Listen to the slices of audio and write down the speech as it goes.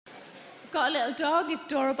got a little dog. He's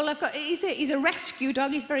adorable. He's a rescue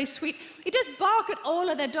dog. He's very sweet. He does bark at all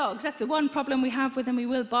other dogs. That's the one problem we have with him. He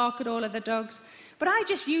will bark at all other dogs. But I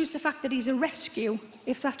just use the fact that he's a rescue,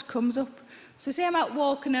 if that comes up. So say I'm out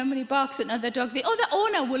walking him and he barks at another dog. The other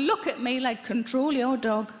owner will look at me like, control your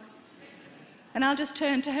dog. And I'll just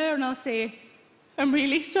turn to her and I'll say, I'm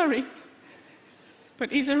really sorry,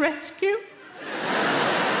 but he's a rescue.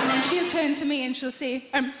 And then she'll turn to me and she'll say,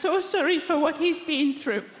 I'm so sorry for what he's been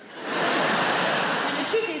through. And the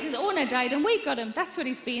truth is, his owner died and we got him. That's what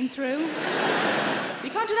he's been through.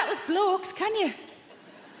 You can't do that with blokes, can you?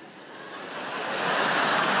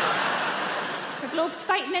 The bloke's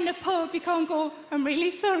fighting in a pub, you can't go, I'm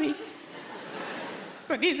really sorry,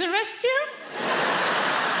 but he's a rescue.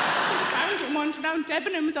 Just found him one down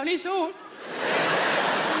Debenhams on his own.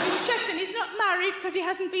 And we checked and he's not married because he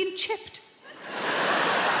hasn't been chipped.